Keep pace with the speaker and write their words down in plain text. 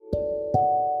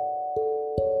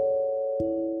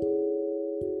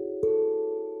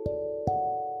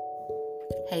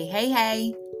Hey, hey,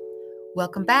 hey.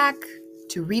 Welcome back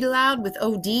to Read Aloud with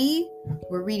OD.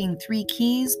 We're reading Three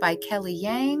Keys by Kelly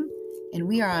Yang, and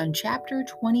we are on chapter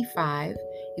 25.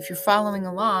 If you're following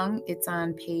along, it's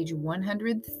on page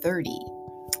 130.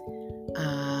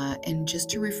 And just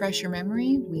to refresh your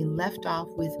memory, we left off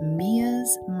with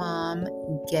Mia's mom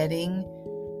getting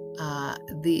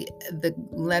the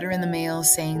letter in the mail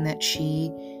saying that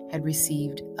she had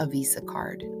received a Visa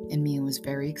card, and Mia was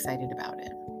very excited about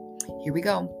it. Here we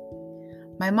go.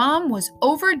 My mom was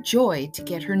overjoyed to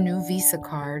get her new Visa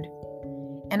card,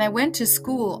 and I went to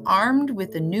school armed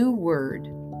with a new word,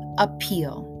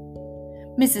 appeal.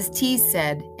 Mrs. T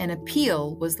said an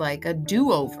appeal was like a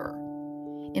do-over.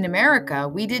 In America,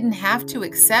 we didn't have to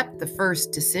accept the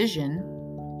first decision.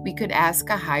 We could ask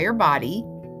a higher body,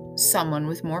 someone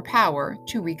with more power,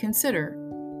 to reconsider.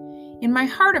 In my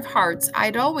heart of hearts,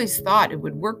 I'd always thought it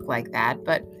would work like that,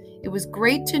 but it was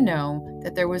great to know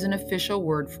that there was an official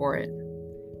word for it.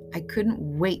 I couldn't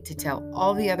wait to tell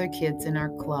all the other kids in our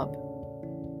club.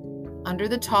 Under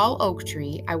the tall oak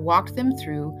tree, I walked them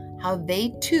through how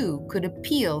they too could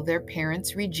appeal their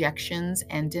parents' rejections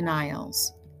and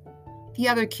denials. The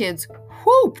other kids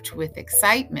whooped with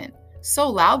excitement, so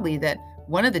loudly that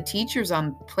one of the teachers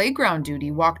on playground duty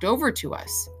walked over to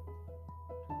us.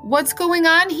 "What's going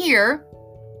on here?"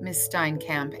 Miss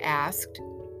Steinkamp asked.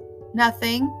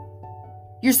 "Nothing.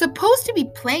 You're supposed to be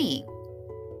playing."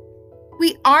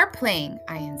 "We are playing,"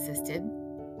 I insisted.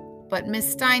 But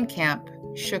Miss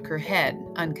Steinkamp shook her head,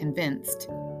 unconvinced.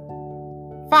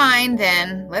 "Fine,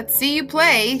 then. Let's see you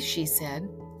play," she said.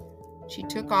 She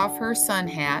took off her sun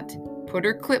hat, put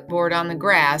her clipboard on the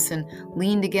grass, and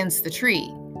leaned against the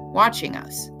tree, watching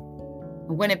us.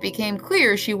 When it became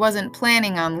clear she wasn't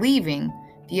planning on leaving,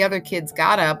 the other kids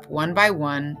got up one by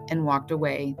one and walked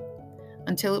away,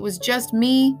 until it was just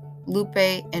me, Lupe,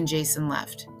 and Jason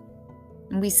left.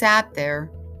 And we sat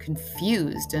there,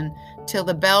 confused, until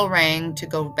the bell rang to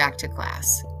go back to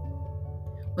class.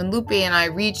 When Lupe and I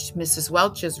reached Mrs.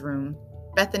 Welch's room,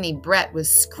 Bethany Brett was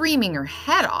screaming her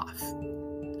head off.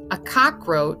 A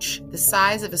cockroach the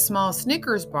size of a small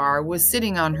Snickers bar was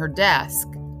sitting on her desk.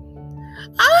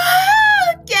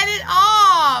 "Ah! Get it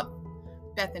off!"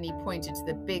 Bethany pointed to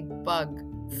the big bug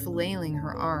flailing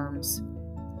her arms.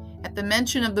 At the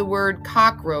mention of the word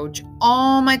cockroach,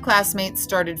 all my classmates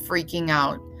started freaking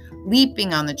out,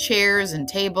 leaping on the chairs and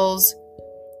tables.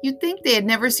 You'd think they had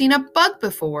never seen a bug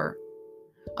before.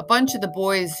 A bunch of the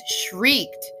boys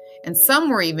shrieked, and some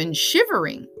were even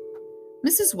shivering.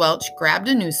 Mrs. Welch grabbed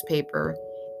a newspaper,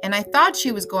 and I thought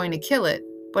she was going to kill it,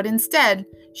 but instead,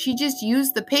 she just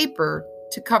used the paper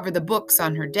to cover the books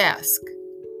on her desk.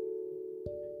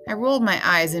 I rolled my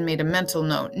eyes and made a mental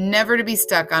note never to be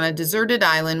stuck on a deserted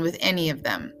island with any of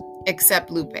them, except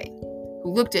Lupe,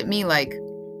 who looked at me like,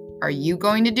 "Are you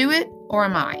going to do it, or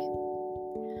am I?"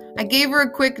 I gave her a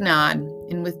quick nod,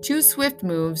 and with two swift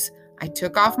moves, I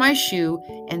took off my shoe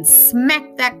and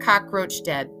smacked that cockroach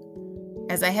dead,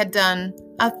 as I had done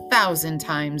 1,000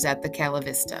 times at the Cala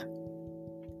Vista.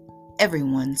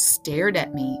 Everyone stared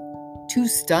at me, too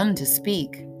stunned to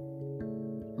speak.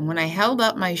 And when I held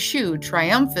up my shoe,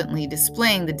 triumphantly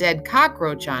displaying the dead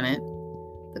cockroach on it,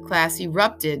 the class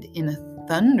erupted in a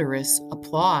thunderous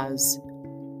applause.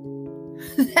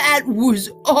 "That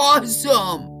was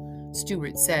awesome,"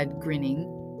 Stewart said, grinning.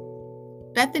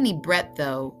 Bethany Brett,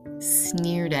 though,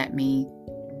 sneered at me.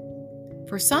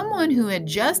 For someone who had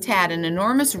just had an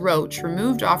enormous roach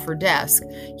removed off her desk,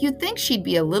 you'd think she'd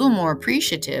be a little more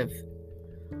appreciative.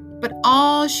 But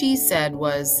all she said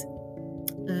was,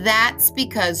 "That's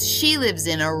because she lives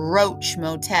in a roach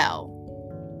motel."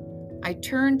 I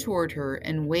turned toward her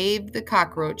and waved the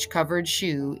cockroach-covered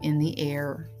shoe in the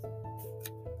air.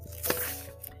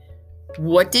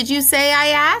 "What did you say?" I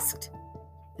asked.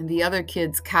 And the other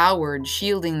kids cowered,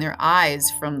 shielding their eyes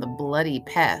from the bloody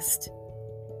pest.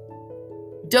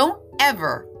 "Don't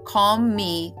ever call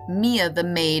me Mia the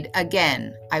maid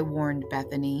again," I warned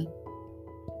Bethany.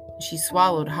 She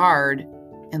swallowed hard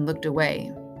and looked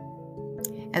away.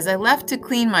 As I left to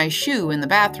clean my shoe in the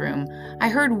bathroom, I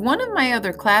heard one of my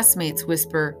other classmates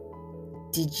whisper,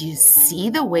 "Did you see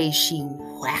the way she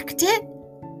whacked it?"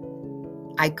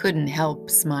 I couldn't help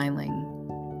smiling.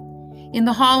 In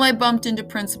the hall, I bumped into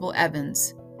Principal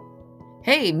Evans.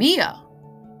 "Hey, Mia,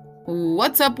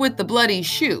 what's up with the bloody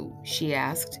shoe?" she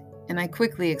asked, and I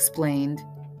quickly explained.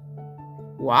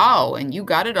 "Wow, and you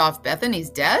got it off Bethany's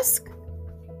desk?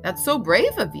 That's so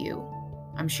brave of you.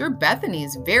 I'm sure Bethany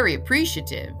is very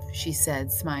appreciative," she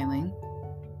said, smiling.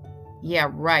 "Yeah,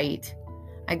 right."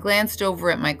 I glanced over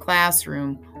at my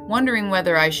classroom, wondering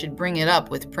whether I should bring it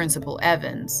up with Principal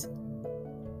Evans.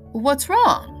 "What's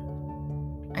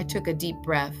wrong?" I took a deep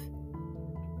breath.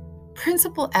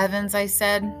 Principal Evans, I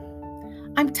said,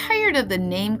 I'm tired of the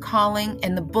name-calling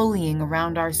and the bullying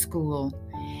around our school.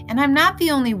 And I'm not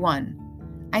the only one.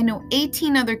 I know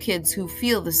 18 other kids who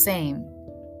feel the same.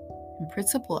 And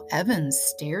Principal Evans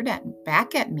stared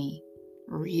back at me.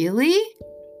 Really?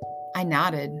 I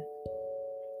nodded.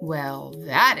 Well,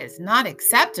 that is not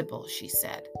acceptable, she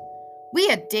said. We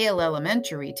at Dale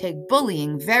Elementary take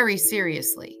bullying very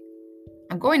seriously.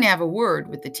 I'm going to have a word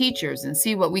with the teachers and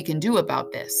see what we can do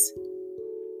about this.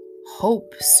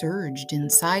 Hope surged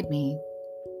inside me.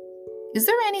 Is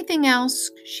there anything else?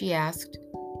 She asked.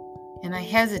 And I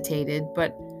hesitated,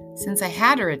 but since I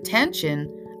had her attention,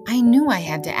 I knew I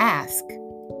had to ask.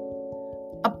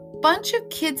 A bunch of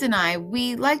kids and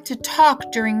we like to talk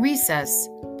during recess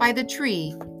by the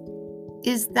tree.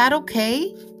 Is that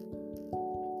okay?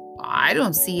 I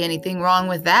don't see anything wrong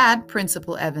with that,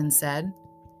 Principal Evans said.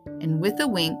 And with a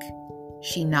wink,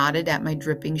 she nodded at my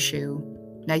dripping shoe.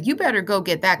 Now you better go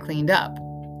get that cleaned up.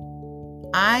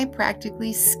 I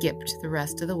practically skipped the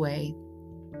rest of the way.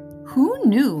 Who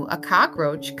knew a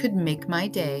cockroach could make my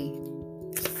day?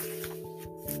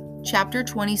 Chapter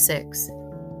 26.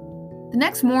 The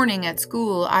next morning at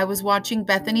school, I was watching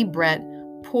Bethany Brett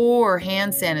pour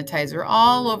hand sanitizer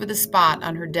all over the spot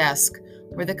on her desk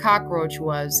where the cockroach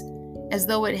was, as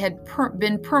though it had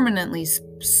been permanently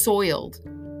soiled,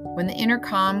 when the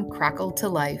intercom crackled to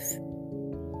life.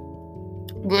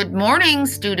 Good morning,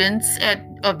 students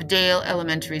of Dale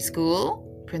Elementary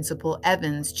School, Principal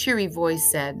Evans' cheery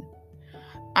voice said.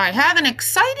 I have an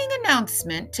exciting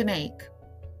announcement to make.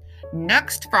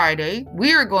 Next Friday,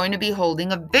 we are going to be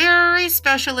holding a very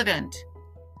special event.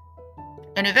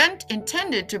 An event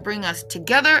intended to bring us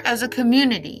together as a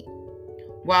community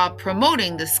while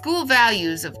promoting the school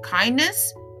values of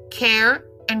kindness, care,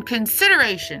 and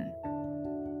consideration.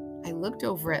 I looked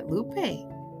over at Lupe,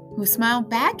 who smiled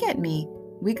back at me,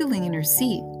 wiggling in her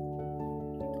seat.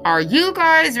 Are you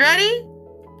guys ready?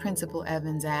 Principal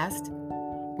Evans asked.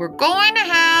 We're going to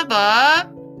have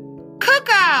a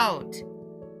cookout.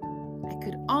 I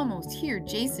could almost hear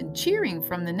Jason cheering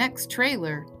from the next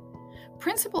trailer.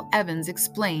 Principal Evans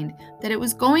explained that it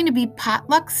was going to be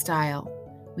potluck style,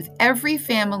 with every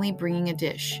family bringing a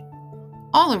dish.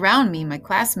 All around me, my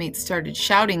classmates started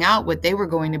shouting out what they were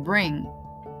going to bring.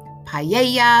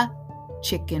 Paella,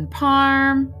 chicken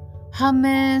parm,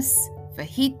 hummus,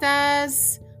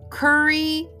 fajitas,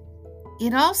 curry.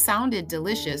 It all sounded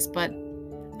delicious, but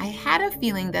I had a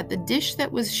feeling that the dish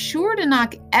that was sure to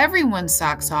knock everyone's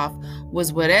socks off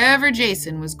was whatever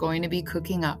Jason was going to be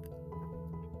cooking up.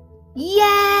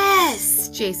 Yes!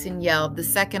 Jason yelled the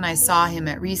second I saw him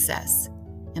at recess,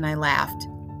 and I laughed.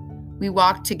 We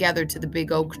walked together to the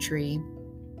big oak tree,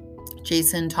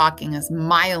 Jason talking a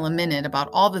mile a minute about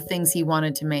all the things he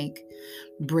wanted to make.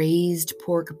 Braised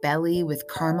pork belly with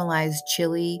caramelized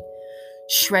chili,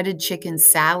 shredded chicken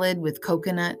salad with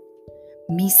coconut,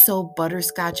 miso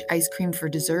butterscotch ice cream for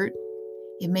dessert.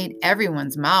 It made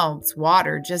everyone's mouths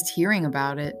water just hearing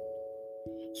about it.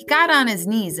 He got on his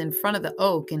knees in front of the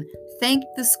oak and thanked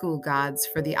the school gods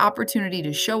for the opportunity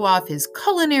to show off his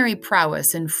culinary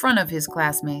prowess in front of his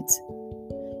classmates.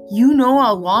 You know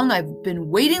how long I've been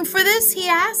waiting for this? He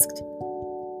asked.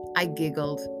 I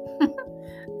giggled,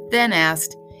 then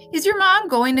asked, Is your mom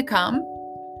going to come?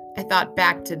 I thought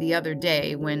back to the other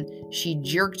day when she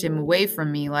jerked him away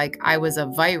from me like I was a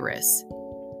virus.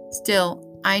 Still,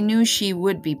 I knew she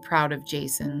would be proud of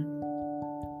Jason.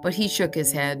 But he shook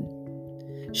his head.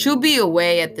 She'll be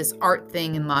away at this art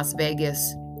thing in Las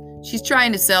Vegas. She's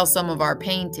trying to sell some of our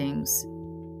paintings.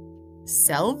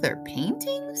 Sell their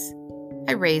paintings?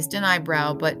 I raised an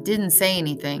eyebrow but didn't say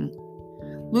anything.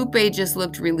 Lupe just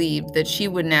looked relieved that she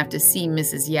wouldn't have to see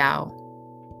Mrs. Yao.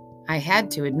 I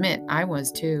had to admit I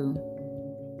was too.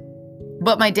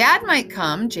 But my dad might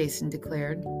come, Jason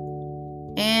declared.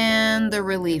 And the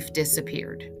relief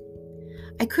disappeared.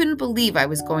 I couldn't believe I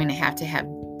was going to have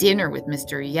dinner with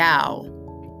Mr. Yao.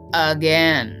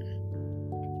 Again.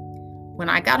 When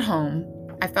I got home,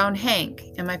 I found Hank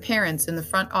and my parents in the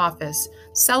front office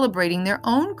celebrating their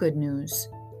own good news.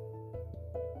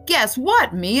 Guess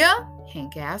what, Mia?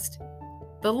 Hank asked.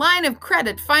 The line of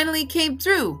credit finally came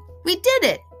through. We did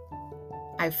it.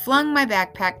 I flung my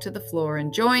backpack to the floor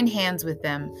and joined hands with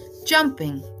them,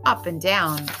 jumping up and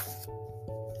down.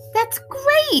 That's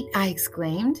great, I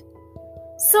exclaimed.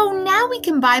 So now we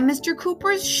can buy Mr.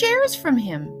 Cooper's shares from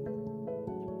him.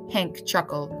 Hank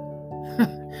chuckled.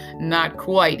 Not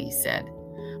quite, he said.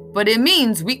 But it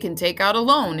means we can take out a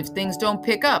loan if things don't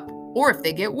pick up or if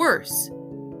they get worse.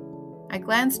 I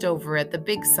glanced over at the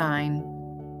big sign.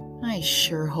 I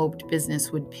sure hoped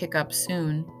business would pick up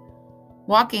soon.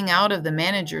 Walking out of the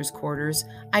manager's quarters,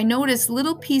 I noticed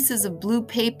little pieces of blue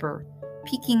paper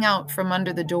peeking out from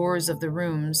under the doors of the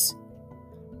rooms.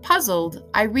 Puzzled,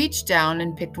 I reached down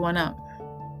and picked one up.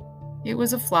 It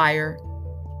was a flyer,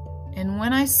 and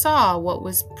when I saw what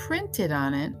was printed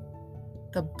on it,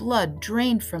 the blood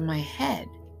drained from my head.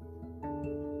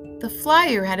 The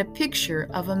flyer had a picture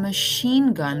of a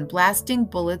machine gun blasting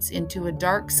bullets into a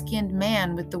dark-skinned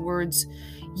man with the words,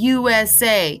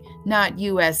 USA, not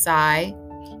USI,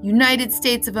 United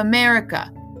States of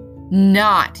America,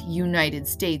 not United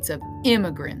States of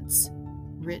Immigrants,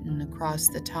 written across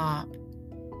the top.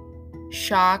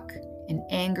 Shock and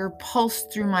anger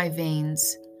pulsed through my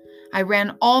veins. I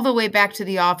ran all the way back to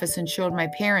the office and showed my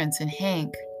parents and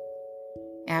Hank.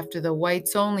 After the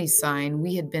whites only sign,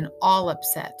 we had been all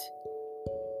upset.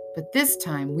 But this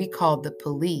time we called the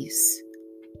police.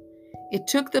 It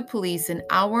took the police an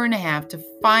hour and a half to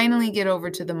finally get over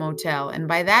to the motel, and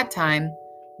by that time,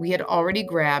 we had already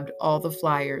grabbed all the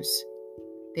flyers.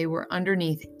 They were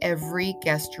underneath every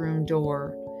guest room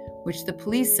door, which the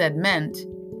police said meant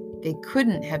they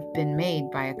couldn't have been made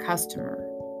by a customer.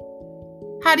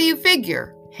 "How do you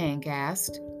figure?" Hank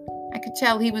asked. I could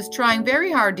tell he was trying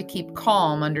very hard to keep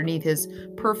calm underneath his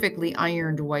perfectly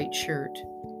ironed white shirt.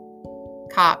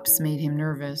 Cops made him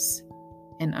nervous,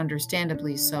 and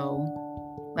understandably so.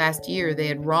 Last year, they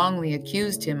had wrongly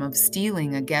accused him of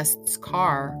stealing a guest's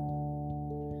car.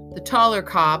 The taller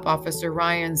cop, Officer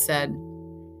Ryan, said,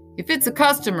 "If it's a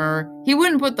customer, he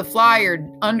wouldn't put the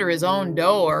flyer under his own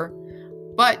door.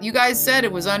 But you guys said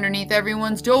it was underneath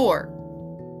everyone's door."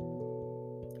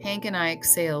 Hank and I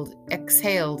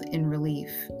exhaled in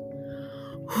relief.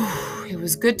 It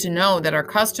was good to know that our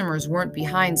customers weren't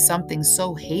behind something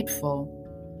so hateful.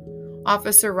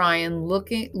 Officer Ryan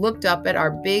looked up at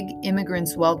our big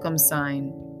Immigrants Welcome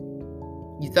sign.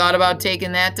 "You thought about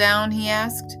taking that down?" he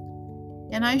asked.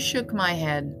 And I shook my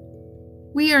head.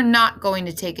 "We are not going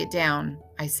to take it down,"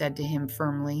 I said to him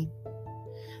firmly.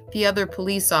 The other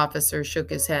police officer shook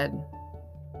his head.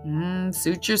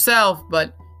 Suit yourself,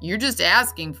 but you're just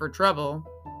asking for trouble.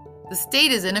 The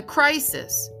state is in a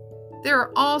crisis. There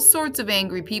are all sorts of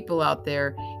angry people out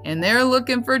there, and they're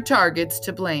looking for targets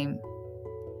to blame."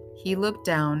 He looked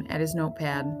down at his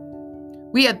notepad.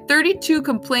 "We had 32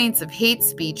 complaints of hate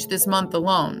speech this month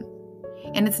alone,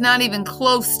 and it's not even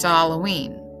close to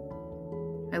Halloween."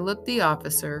 I looked the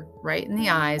officer right in the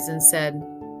eyes and said,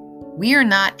 "We are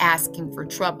not asking for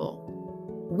trouble.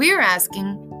 We're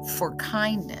asking for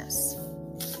kindness."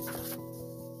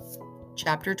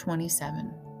 Chapter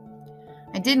 27.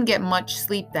 I didn't get much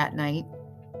sleep that night.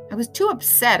 I was too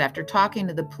upset after talking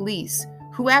to the police,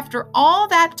 who after all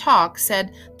that talk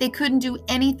said they couldn't do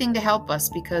anything to help us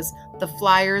because the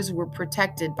flyers were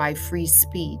protected by free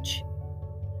speech.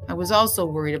 I was also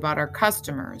worried about our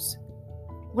customers.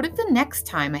 What if the next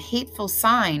time a hateful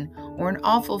sign or an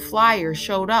awful flyer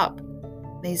showed up,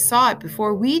 they saw it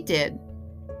before we did?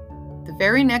 The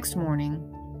very next morning,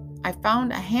 I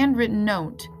found a handwritten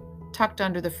note tucked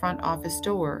under the front office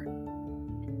door.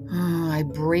 I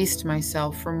braced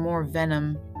myself for more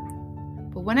venom.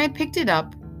 But when I picked it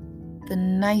up, the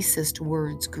nicest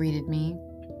words greeted me.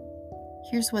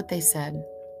 Here's what they said.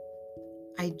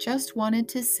 "I just wanted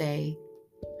to say,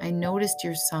 I noticed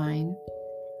your sign.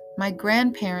 My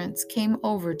grandparents came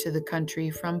over to the country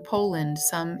from Poland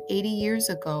some 80 years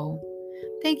ago.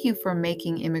 Thank you for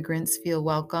making immigrants feel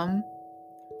welcome.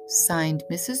 Signed,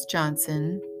 Mrs.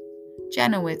 Johnson.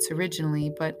 Janowitz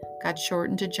originally, but got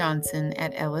shortened to Johnson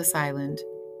at Ellis Island.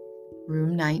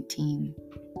 Room 19.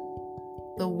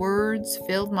 The words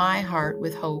filled my heart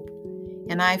with hope,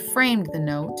 and I framed the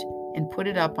note and put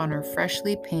it up on our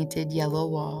freshly painted yellow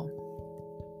wall.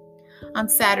 On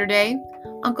Saturday,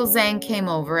 Uncle Zhang came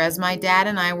over as my dad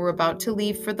and I were about to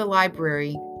leave for the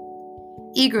library.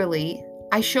 Eagerly,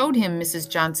 I showed him Mrs.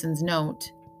 Johnson's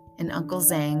note, and Uncle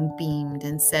Zhang beamed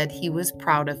and said he was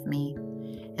proud of me,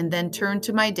 and then turned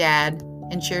to my dad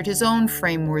and shared his own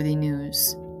frameworthy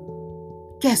news.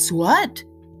 "Guess what?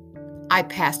 I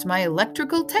passed my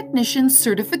electrical technician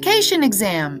certification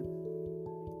exam."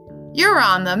 "You're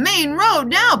on the main road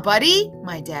now, buddy,"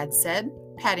 my dad said,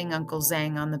 patting Uncle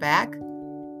Zhang on the back.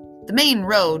 The main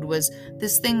road was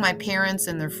this thing my parents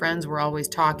and their friends were always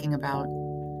talking about.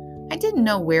 I didn't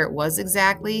know where it was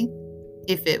exactly,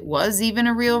 if it was even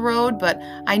a real road, but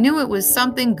I knew it was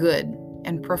something good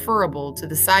and preferable to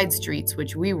the side streets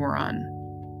which we were on.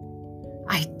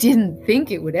 "I didn't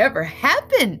think it would ever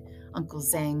happen," Uncle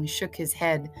Zhang shook his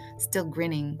head, still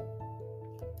grinning.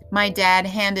 My dad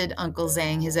handed Uncle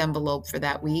Zhang his envelope for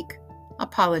that week,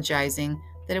 apologizing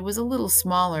that it was a little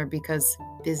smaller because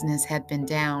business had been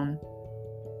down.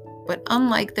 But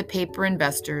unlike the paper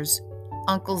investors,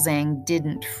 Uncle Zhang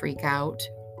didn't freak out.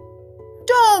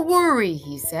 "Don't worry,"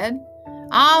 he said.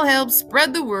 "I'll help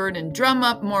spread the word and drum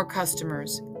up more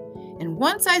customers. And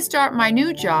once I start my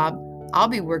new job, I'll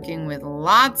be working with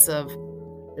lots of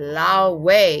Lao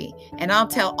Wei, and I'll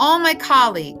tell all my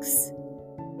colleagues."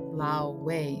 Lao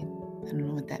Wei. I don't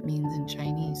know what that means in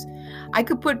Chinese. "I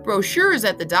could put brochures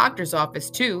at the doctor's office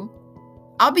too.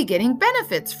 I'll be getting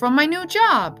benefits from my new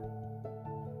job."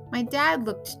 My dad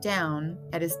looked down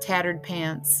at his tattered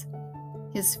pants.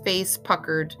 His face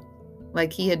puckered,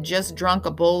 like he had just drunk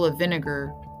a bowl of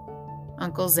vinegar.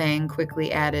 Uncle Zhang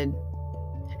quickly added,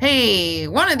 "Hey,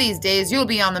 one of these days you'll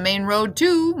be on the main road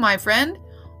too, my friend.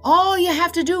 All you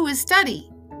have to do is study."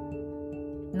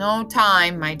 "No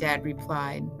time," my dad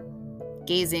replied,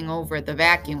 gazing over at the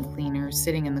vacuum cleaner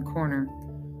sitting in the corner.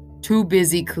 "Too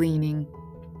busy cleaning."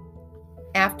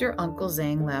 After Uncle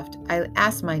Zhang left, I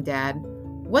asked my dad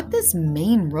what this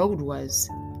main road was.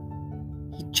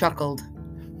 He chuckled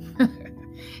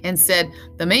and said,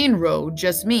 "The main road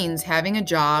just means having a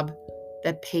job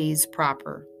that pays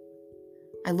proper."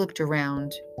 I looked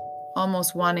around,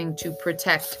 almost wanting to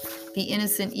protect the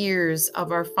innocent ears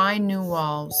of our fine new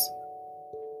walls.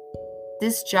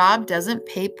 "This job doesn't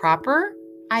pay proper?"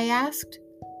 I asked.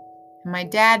 And my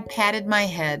dad patted my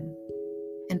head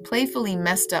and playfully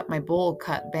messed up my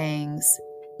bowl-cut bangs.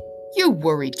 "You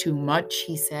worry too much,"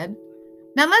 he said.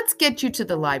 "Now let's get you to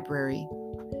the library.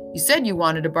 You said you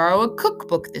wanted to borrow a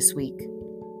cookbook this week."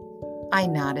 I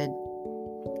nodded.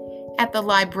 At the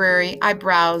library, I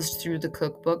browsed through the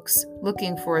cookbooks,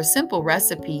 looking for a simple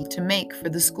recipe to make for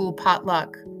the school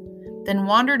potluck, then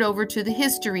wandered over to the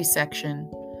history section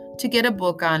to get a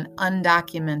book on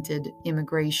undocumented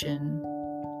immigration.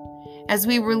 As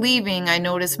we were leaving, I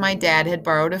noticed my dad had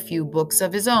borrowed a few books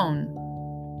of his own.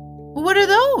 "What are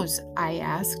those?" I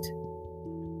asked.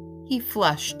 He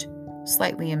flushed,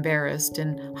 slightly embarrassed,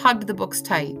 and hugged the books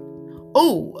tight.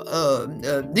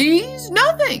 These?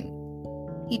 Nothing."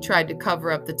 He tried to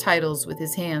cover up the titles with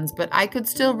his hands, but I could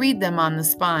still read them on the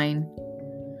spine.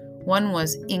 One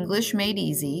was English Made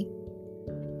Easy.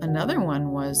 Another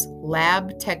one was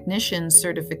Lab Technician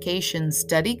Certification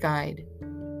Study Guide.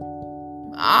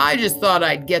 "I just thought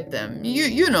I'd get them,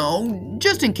 you know,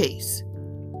 just in case."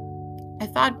 I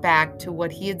thought back to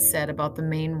what he had said about the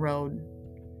main road.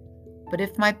 But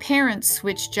if my parents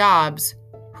switched jobs,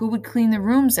 who would clean the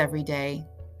rooms every day?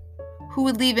 Who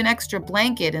would leave an extra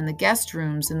blanket in the guest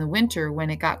rooms in the winter when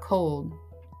it got cold?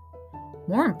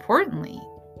 More importantly,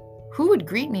 who would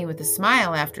greet me with a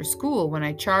smile after school when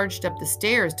I charged up the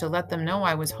stairs to let them know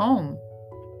I was home?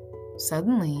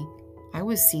 Suddenly, I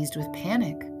was seized with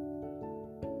panic.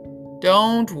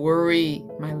 "Don't worry,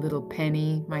 my little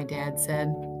penny," my dad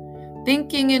said.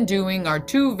 "Thinking and doing are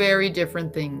two very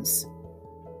different things."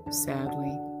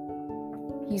 Sadly.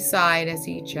 He sighed as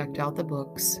he checked out the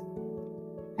books.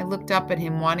 I looked up at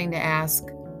him, wanting to ask,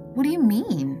 "What do you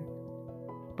mean?"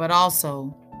 But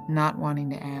also not wanting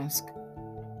to ask.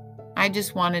 I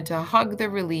just wanted to hug the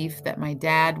relief that my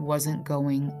dad wasn't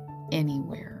going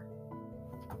anywhere.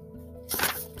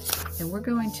 And we're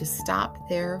going to stop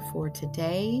there for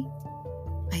today.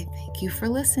 I thank you for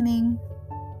listening.